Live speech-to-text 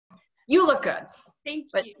You look good. Thank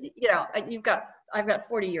But, you. you know, I've got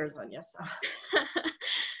 40 years on you, so.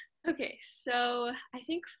 Okay, so I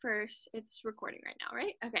think first it's recording right now,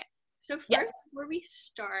 right? Okay. So first, Yes. before we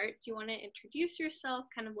start, do you want to introduce yourself,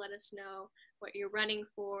 kind of let us know what you're running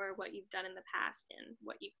for, what you've done in the past, and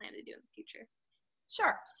what you plan to do in the future?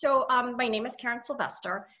 Sure. So my name is Karen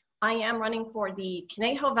Sylvester. I am running for the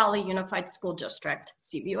Conejo Valley Unified School District,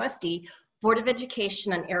 CVUSD, Board of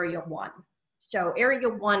Education in Area 1. So Area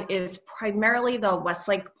 1 is primarily the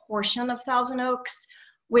Westlake portion of Thousand Oaks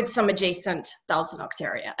with some adjacent Thousand Oaks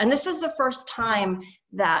area. And this is the first time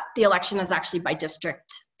that the election is actually by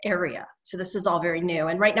district area. So this is all very new.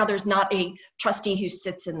 And right now there's not a trustee who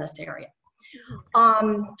sits in this area.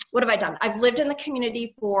 What have I done? I've lived in the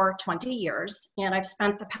community for 20 years, and I've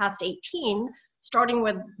spent the past 18, starting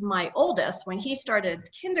with my oldest. When he started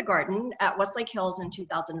kindergarten at Westlake Hills in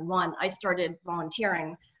 2001, I started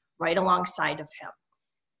volunteering right alongside of him.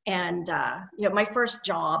 And you know, my first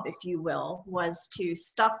job, if you will, was to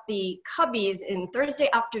stuff the cubbies in Thursday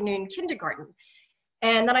afternoon kindergarten.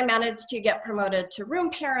 And then I managed to get promoted to room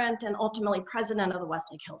parent and ultimately president of the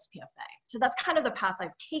Westlake Hills PFA. So that's kind of the path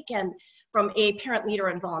I've taken from a parent, leader,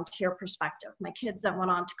 and volunteer perspective. My kids then went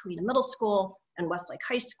on to Colina Middle School and Westlake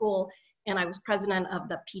High School, and I was president of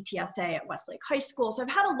the PTSA at Westlake High School. So I've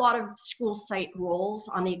had a lot of school site roles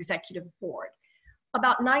on the executive board.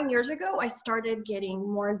 About 9 years ago, I started getting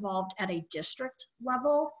more involved at a district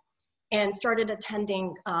level and started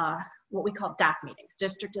attending what we call DAC meetings,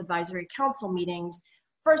 District Advisory Council meetings,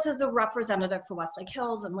 first as a representative for Westlake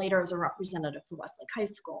Hills and later as a representative for Westlake High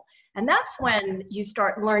School. And that's when you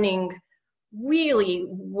start learning really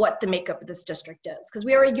what the makeup of this district is, because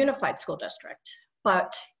we are a unified school district.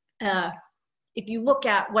 But if you look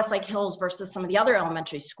at Westlake Hills versus some of the other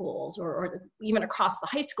elementary schools or even across the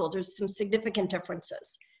high schools, there's some significant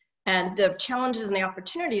differences. And the challenges and the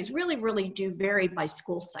opportunities really do vary by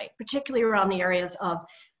school site, particularly around the areas of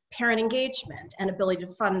parent engagement and ability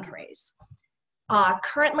to fundraise.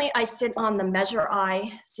 Currently, I sit on the Measure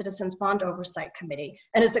I Citizens Bond Oversight Committee.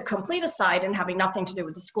 And as a complete aside and having nothing to do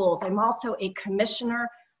with the schools, I'm also a commissioner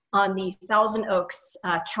on the Thousand Oaks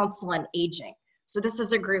Council on Aging. So this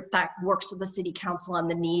is a group that works with the city council on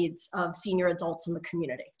the needs of senior adults in the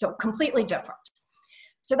community. So completely different.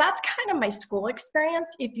 So that's kind of my school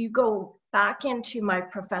experience. If you go back into my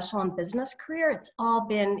professional and business career, it's all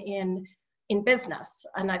been in business.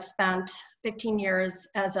 And I've spent 15 years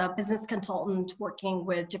as a business consultant working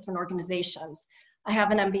with different organizations. I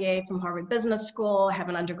have an MBA from Harvard Business School. I have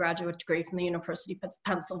an undergraduate degree from the University of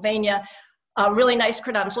Pennsylvania. Really nice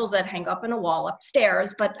credentials that hang up in a wall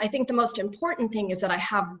upstairs. But I think the most important thing is that I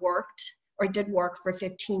have worked or did work for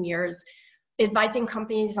 15 years advising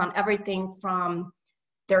companies on everything from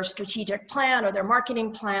their strategic plan or their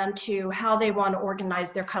marketing plan to how they want to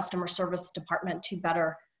organize their customer service department to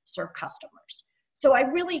better serve customers. So I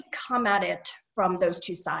really come at it from those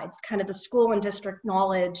two sides, kind of the school and district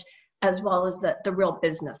knowledge, as well as the real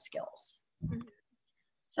business skills.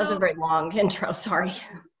 So, that was a very long intro, sorry.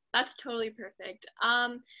 That's totally perfect.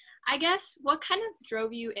 I guess what kind of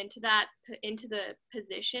drove you into the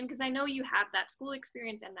position? Because I know you have that school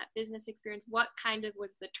experience and that business experience. What kind of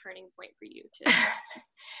was the turning point for you to?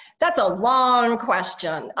 That's a long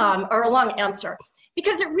question, or a long answer,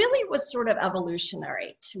 because it really was sort of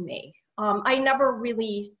evolutionary to me. I never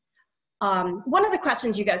really, one of the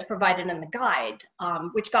questions you guys provided in the guide,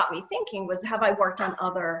 which got me thinking, was have I worked on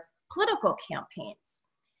other political campaigns?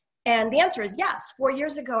 And the answer is yes. 4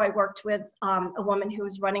 years ago, I worked with a woman who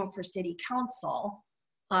was running for city council.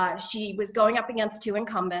 She was going up against two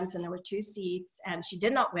incumbents, and there were 2 seats, and she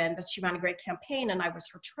did not win, but she ran a great campaign, and I was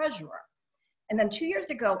her treasurer. And then 2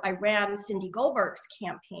 years ago, I ran Cindy Goldberg's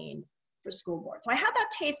campaign for school board. So I had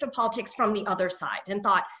that taste of politics from the other side and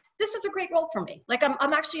thought, this is a great role for me. Like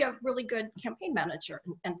I'm actually a really good campaign manager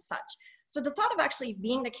and such. So the thought of actually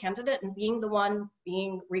being the candidate and being the one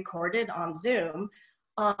being recorded on Zoom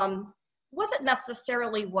wasn't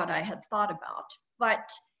necessarily what I had thought about. But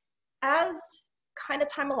as kind of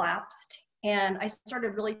time elapsed and I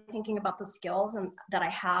started really thinking about the skills that I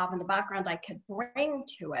have and the background I could bring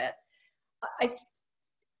to it,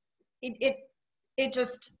 it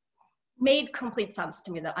just made complete sense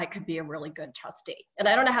to me that I could be a really good trustee. And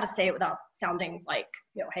I don't know how to say it without sounding like,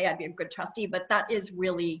 you know, hey, I'd be a good trustee, but that is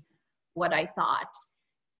really what I thought.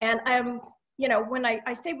 And you know, when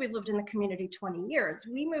I say we've lived in the community 20 years,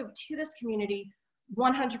 we moved to this community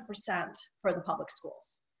 100% for the public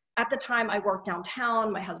schools. At the time I worked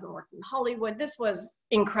downtown, my husband worked in Hollywood. This was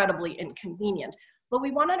incredibly inconvenient, but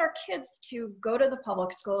we wanted our kids to go to the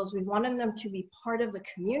public schools. We wanted them to be part of the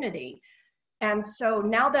community. And so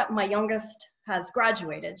now that my youngest has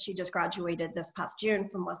graduated, she just graduated this past June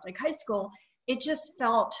from Westlake High School, it just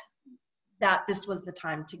felt that this was the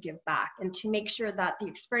time to give back and to make sure that the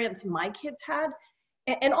experience my kids had,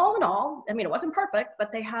 and all in all, I mean, it wasn't perfect,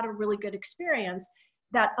 but they had a really good experience,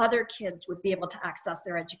 that other kids would be able to access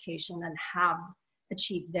their education and have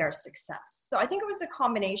achieved their success. So I think it was a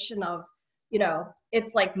combination of, you know,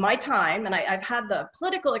 it's like my time, and I've had the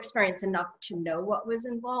political experience enough to know what was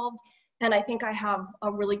involved. And I think I have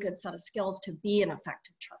a really good set of skills to be an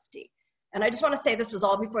effective trustee. And I just want to say this was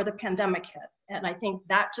all before the pandemic hit. And I think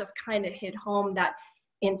that just kind of hit home that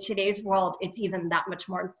in today's world, it's even that much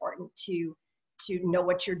more important to know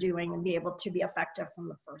what you're doing and be able to be effective from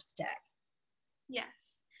the first day.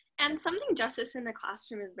 Yes. And something Justice in the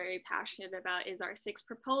Classroom is very passionate about is our 6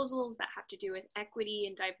 proposals that have to do with equity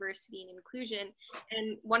and diversity and inclusion.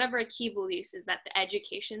 And one of our key beliefs is that the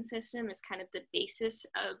education system is kind of the basis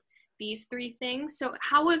of these 3 things. So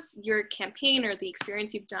how has your campaign or the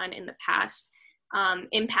experience you've done in the past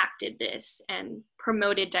impacted this and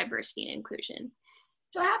promoted diversity and inclusion?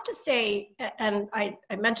 So I have to say, and I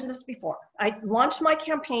mentioned this before, I launched my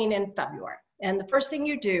campaign in February. And the first thing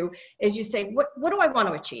you do is you say, what do I want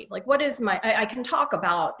to achieve? Like, what is I can talk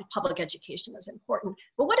about public education is important,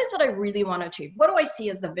 but what is it I really want to achieve? What do I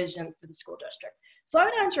see as the vision for the school district? So I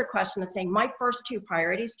would answer your question as saying my first 2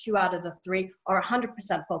 priorities, 2 out of the 3, are 100%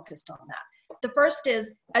 focused on that. The first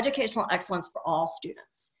is educational excellence for all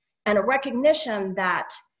students, and a recognition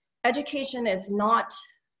that education is not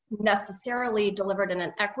necessarily delivered in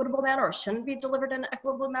an equitable manner, or shouldn't be delivered in an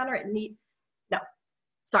equitable manner.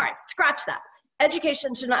 Scratch that.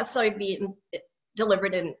 Education should not necessarily be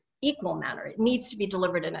delivered in equal manner. It needs to be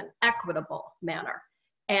delivered in an equitable manner.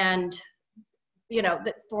 And, you know,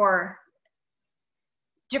 that for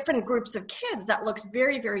different groups of kids, that looks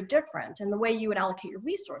very, very different. And the way you would allocate your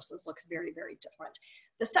resources looks very, very different.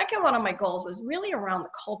 The second one of my goals was really around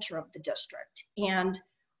the culture of the district and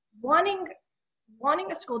wanting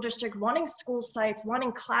a school district, wanting school sites,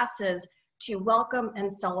 wanting classes to welcome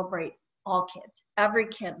and celebrate all kids, every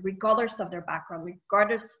kid, regardless of their background,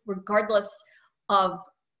 regardless of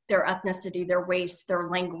their ethnicity, their race, their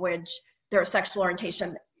language, their sexual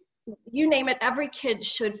orientation. You name it, every kid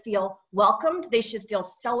should feel welcomed. They should feel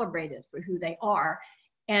celebrated for who they are.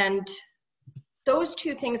 And those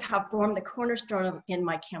 2 things have formed the cornerstone in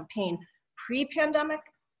my campaign pre-pandemic.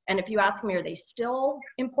 And if you ask me, are they still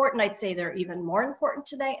important? I'd say they're even more important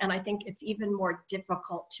today. And I think it's even more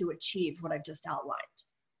difficult to achieve what I've just outlined.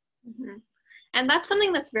 Mm-hmm. And that's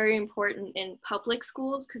something that's very important in public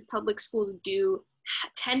schools, because public schools do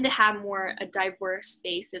tend to have more a diverse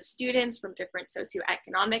base of students from different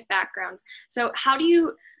socioeconomic backgrounds. So how do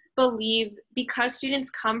you believe, because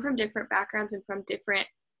students come from different backgrounds and from different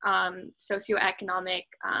socioeconomic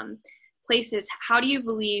places, how do you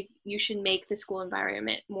believe you should make the school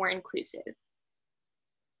environment more inclusive?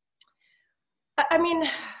 I mean,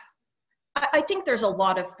 I think there's a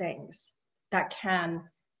lot of things that can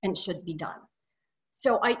and should be done.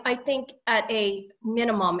 So I think at a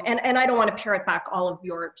minimum, and I don't want to parrot back all of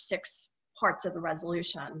your 6 parts of the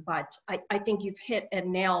resolution, but I think you've hit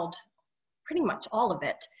and nailed pretty much all of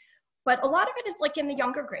it. But a lot of it is like in the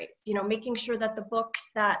younger grades, you know, making sure that the books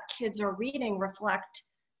that kids are reading reflect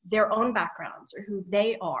their own backgrounds or who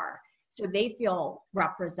they are, so they feel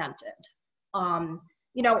represented.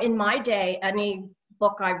 You know, in my day, any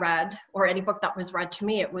book I read, or any book that was read to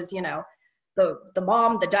me, it was, you know, the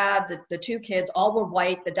mom, the dad, the 2 kids, all were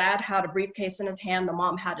white. The dad had a briefcase in his hand. The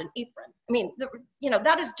mom had an apron. I mean, you know,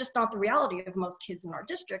 that is just not the reality of most kids in our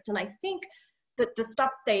district. And I think that the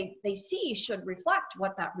stuff they see should reflect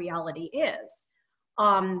what that reality is.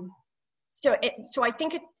 So I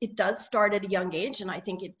think it does start at a young age, and I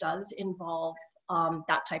think it does involve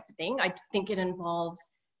that type of thing. I think it involves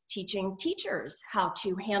teaching teachers how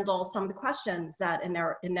to handle some of the questions that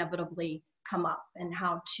inevitably come up, and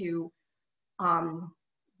how to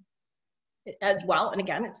as well, and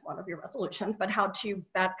again, it's one of your resolutions, but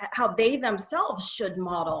how they themselves should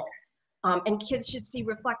model, and kids should see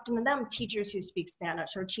reflected in them teachers who speak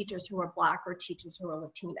Spanish, or teachers who are Black, or teachers who are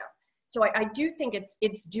Latino. So I do think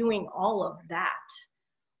it's doing all of that.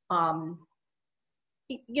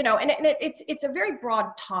 You know, and it's a very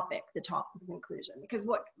broad topic, the topic of inclusion, because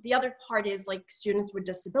what the other part is like students with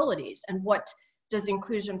disabilities, and what does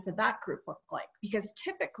inclusion for that group look like? Because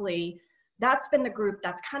typically that's been the group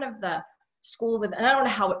that's kind of the school with, and I don't know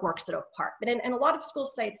how it works at Oak Park, but in a lot of school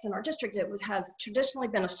sites in our district, has traditionally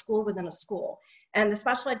been a school within a school. And the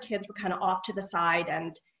special ed kids were kind of off to the side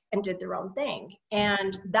and did their own thing.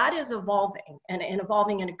 And that is evolving, and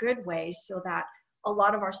evolving in a good way, so that a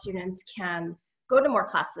lot of our students can go to more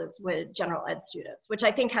classes with general ed students, which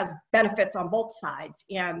I think has benefits on both sides.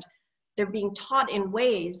 And they're being taught in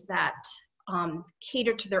ways that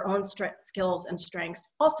cater to their own skills and strengths,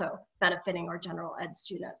 also benefiting our general ed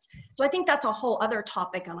students. So I think that's a whole other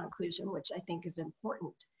topic on inclusion, which I think is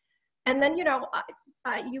important. And then, you know,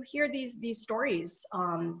 you hear these stories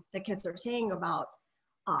that kids are saying about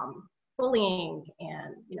bullying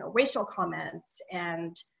and, you know, racial comments.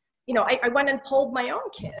 And, you know, I went and polled my own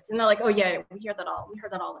kids, and they're like, oh yeah, we hear that all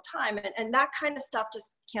the time. And that kind of stuff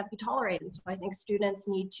just can't be tolerated. So I think students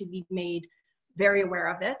need to be made very aware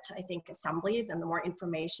of it. I think assemblies, and the more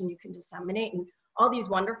information you can disseminate, and all these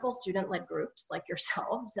wonderful student-led groups like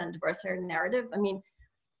yourselves and Diversity Narrative. I mean,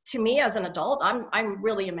 to me as an adult, I'm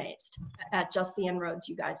really amazed at just the inroads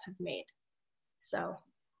you guys have made. So.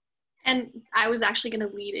 And I was actually going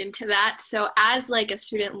to lead into that. So as like a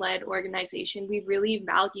student-led organization, we really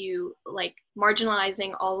value like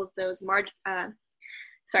marginalizing all of those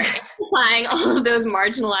amplifying all of those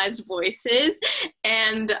marginalized voices,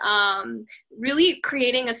 and really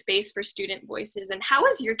creating a space for student voices. And how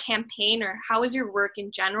is your campaign, or how is your work in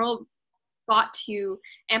general thought to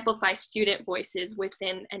amplify student voices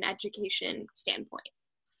within an education standpoint?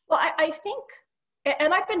 Well, I think,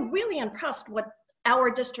 and I've been really impressed what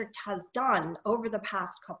our district has done over the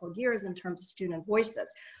past couple of years in terms of student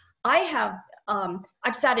voices. I've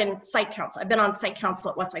sat in site council. I've been on site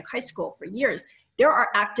council at Westlake High School for years. There are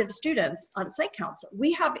active students on site council.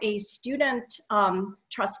 We have a student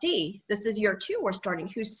trustee, this is year 2 we're starting,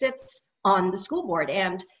 who sits on the school board,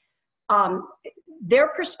 and their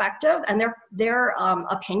perspective and their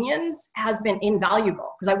opinions has been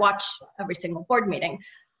invaluable, because I watch every single board meeting.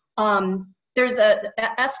 There's a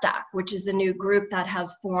SDAC, which is a new group that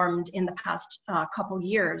has formed in the past couple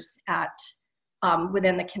years at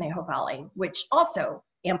within the Conejo Valley, which also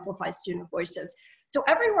amplifies student voices. So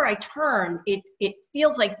everywhere I turn, it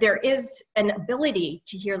feels like there is an ability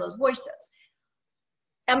to hear those voices.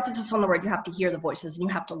 Emphasis on the word, you have to hear the voices and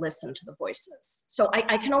you have to listen to the voices. So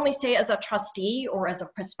I can only say, as a trustee or as a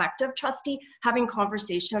prospective trustee, having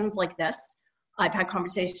conversations like this, I've had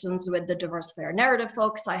conversations with the Diversity Narrative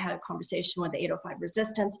folks, I had a conversation with the 805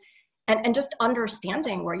 Resistance, and just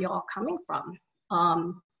understanding where you're all coming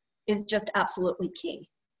from is just absolutely key.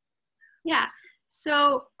 Yeah.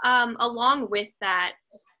 So along with that,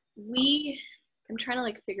 I'm trying to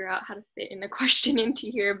like figure out how to fit in a question into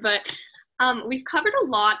here, but we've covered a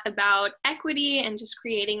lot about equity and just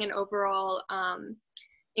creating an overall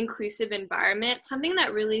inclusive environment. Something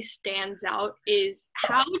that really stands out is,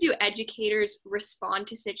 how do educators respond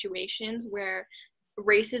to situations where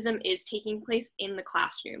racism is taking place in the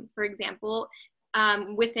classroom? For example,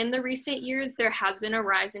 within the recent years, there has been a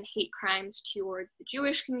rise in hate crimes towards the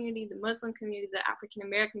Jewish community, the Muslim community, the African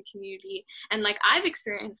American community. And like, I've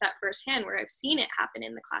experienced that firsthand, where I've seen it happen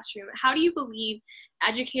in the classroom. How do you believe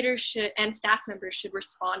educators and staff members should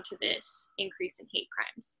respond to this increase in hate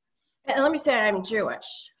crimes? And let me say, I'm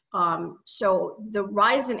Jewish. So the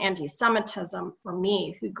rise in anti-Semitism for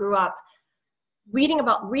me, who grew up reading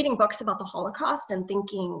books about the Holocaust and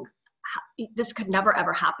thinking this could never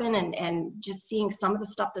ever happen, and just seeing some of the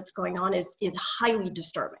stuff that's going on is highly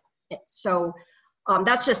disturbing. So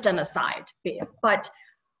that's just an aside. But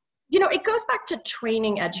you know, it goes back to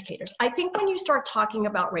training educators. I think when you start talking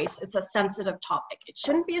about race, it's a sensitive topic. It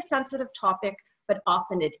shouldn't be a sensitive topic, but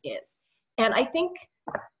often it is. And I think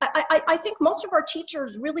most of our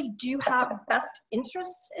teachers really do have best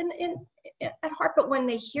interests at heart, but when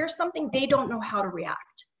they hear something, they don't know how to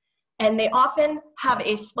react. And they often have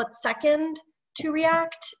a split second to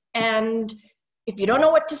react. And if you don't know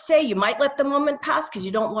what to say, you might let the moment pass because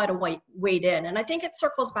you don't want to wade in. And I think it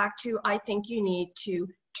circles back to, I think you need to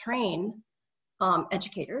train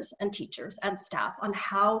educators and teachers and staff on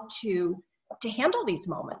how to handle these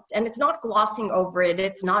moments. And it's not glossing over it.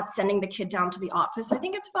 It's not sending the kid down to the office. I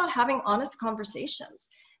think it's about having honest conversations.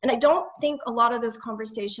 And I don't think a lot of those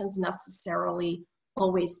conversations necessarily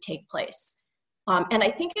always take place. And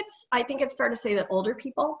I think it's fair to say that older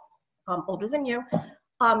people, older than you,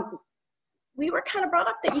 we were kind of brought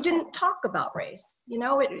up that you didn't talk about race. You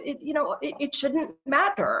know, it shouldn't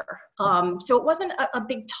matter. So it wasn't a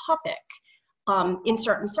big topic in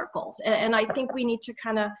certain circles. And I think we need to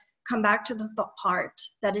kind of come back to the part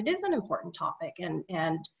that it is an important topic.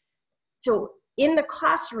 And so in the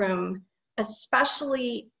classroom,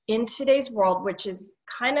 especially in today's world, which is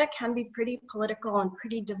can be pretty political and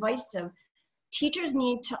pretty divisive, teachers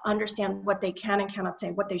need to understand what they can and cannot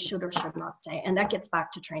say, what they should or should not say. And that gets back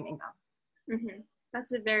to training them. Mm-hmm.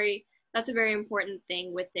 That's a very important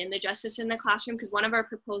thing within the Justice in the Classroom, because one of our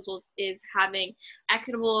proposals is having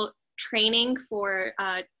equitable training for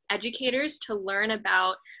educators to learn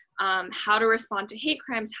about how to respond to hate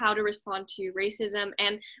crimes, how to respond to racism,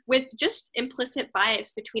 and with just implicit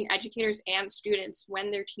bias between educators and students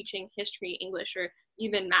when they're teaching history, English, or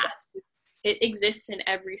even math. It exists in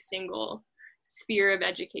every single sphere of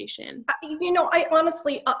education. You know, I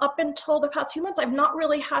honestly, up until the past few months, I've not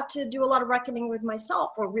really had to do a lot of reckoning with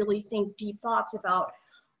myself or really think deep thoughts about,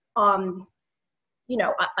 you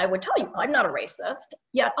know, I would tell you, I'm not a racist,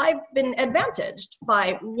 yet I've been advantaged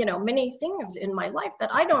by, you know, many things in my life that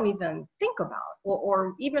I don't even think about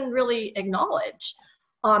or even really acknowledge.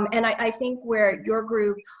 And I think where your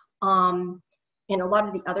group and a lot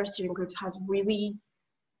of the other student groups has really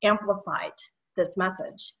amplified this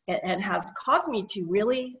message and has caused me to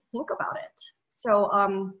really think about it. So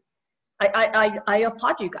I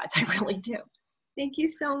applaud you guys, I really do. Thank you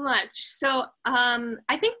so much. So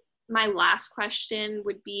I think my last question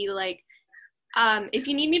would be like, if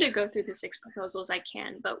you need me to go through the 6 proposals, I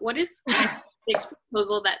can, but what is the 6th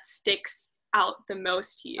proposal that sticks out the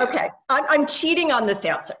most to you? Okay, I'm cheating on this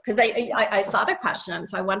answer because I saw the question,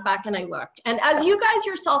 so I went back and I looked. And as you guys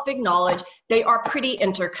yourself acknowledge, they are pretty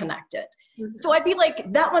interconnected. Mm-hmm. So I'd be like,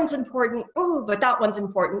 that one's important, ooh, but that one's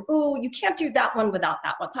important, ooh, you can't do that one without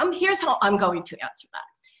that one. So here's how I'm going to answer that.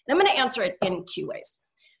 And I'm going to answer it in 2 ways.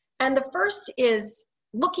 And the first is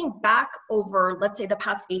looking back over, let's say, the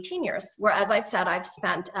past 18 years, where, as I've said, I've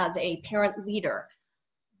spent as a parent leader.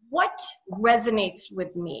 What resonates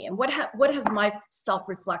with me and what has my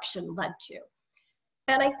self-reflection led to?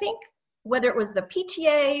 And I think whether it was the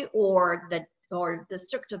PTA or the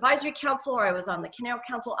District Advisory Council, or I was on the Conejo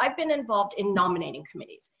Council, I've been involved in nominating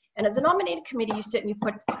committees. And as a nominating committee, you sit and you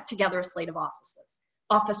put together a slate of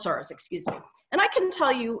officers, excuse me. And I can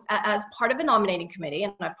tell you, as part of a nominating committee,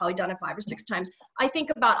 and I've probably done it 5 or 6 times, I think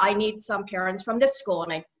about, I need some parents from this school,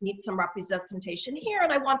 and I need some representation here,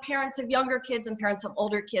 and I want parents of younger kids and parents of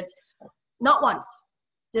older kids. Not once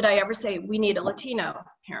did I ever say, we need a Latino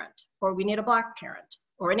parent, or we need a Black parent,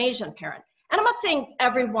 or an Asian parent. And I'm not saying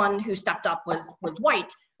everyone who stepped up was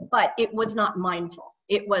white, but it was not mindful.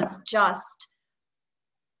 It was just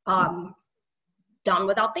done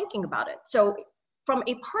without thinking about it. So from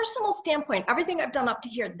a personal standpoint, everything I've done up to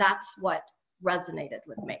here, that's what resonated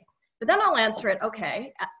with me. But then I'll answer it,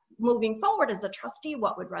 okay, moving forward as a trustee,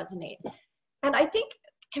 what would resonate? And I think,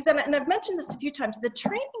 and I've mentioned this a few times, the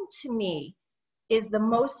training to me is the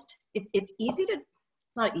most, it's easy to,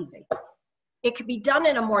 it's not easy. It could be done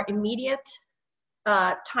in a more immediate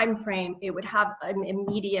time frame. It would have an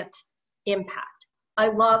immediate impact. I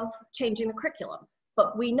love changing the curriculum.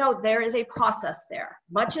 But we know there is a process there.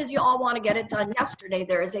 Much as you all want to get it done yesterday,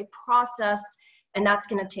 there is a process, and that's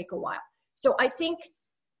going to take a while. So I think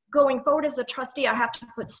going forward as a trustee, I have to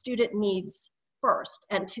put student needs first.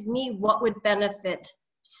 And to me, what would benefit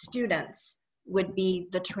students would be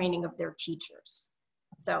the training of their teachers.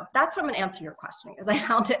 So that's what I'm going to answer your question, because I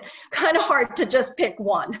found it kind of hard to just pick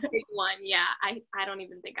one. Pick one, yeah. I don't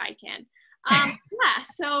even think I can. Yeah,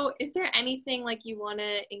 so is there anything like you want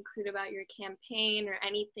to include about your campaign, or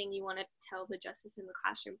anything you want to tell the Justice in the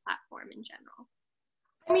Classroom platform in general?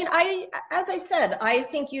 I mean, as I said, I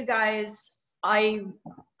think you guys, I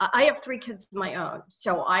have 3 kids of my own,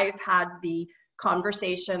 so I've had the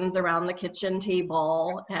conversations around the kitchen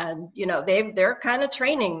table, and you know, they're kind of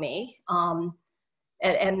training me,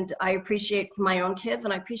 and I appreciate from my own kids,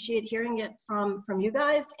 and I appreciate hearing it from you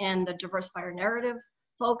guys and the Diversifier Narrative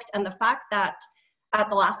folks, and the fact that at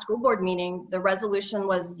the last school board meeting, the resolution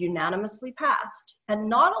was unanimously passed, and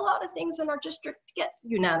not a lot of things in our district get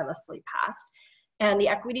unanimously passed. And the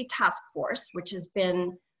Equity Task Force, which has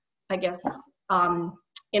been, I guess,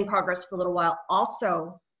 in progress for a little while,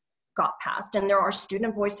 also got passed. And there are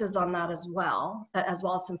student voices on that as well as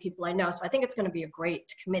some people I know. So I think it's going to be a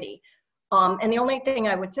great committee. And the only thing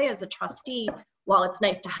I would say as a trustee, while it's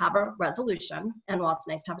nice to have a resolution and while it's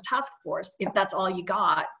nice to have a task force, if that's all you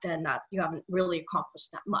got, then you haven't really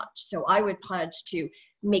accomplished that much. So I would pledge to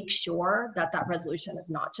make sure that that resolution is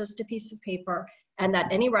not just a piece of paper, and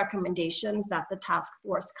that any recommendations that the task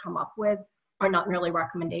force come up with are not merely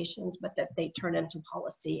recommendations, but that they turn into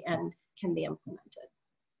policy and can be implemented.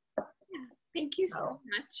 Thank you so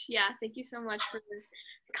much. Yeah, thank you so much for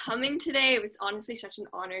coming today. It's honestly such an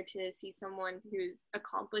honor to see someone who's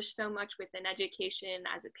accomplished so much within education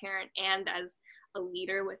as a parent and as a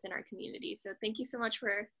leader within our community. So thank you so much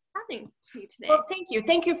for having me today. Well, thank you.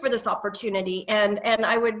 Thank you for this opportunity. And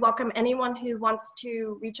I would welcome anyone who wants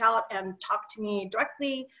to reach out and talk to me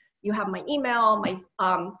directly. You have my email. My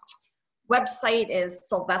website is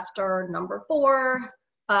Sylvester #4.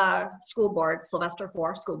 School Board,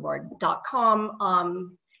 Sylvester4schoolboard.com.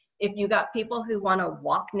 If you got people who want to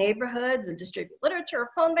walk neighborhoods and distribute literature research or a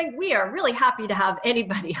phone bank, we are really happy to have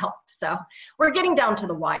anybody help. So we're getting down to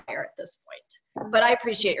the wire at this point. But I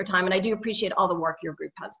appreciate your time, and I do appreciate all the work your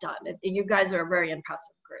group has done. You guys are a very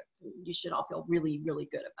impressive group. You should all feel really, really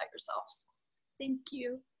good about yourselves. Thank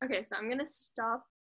you. Okay, so I'm gonna stop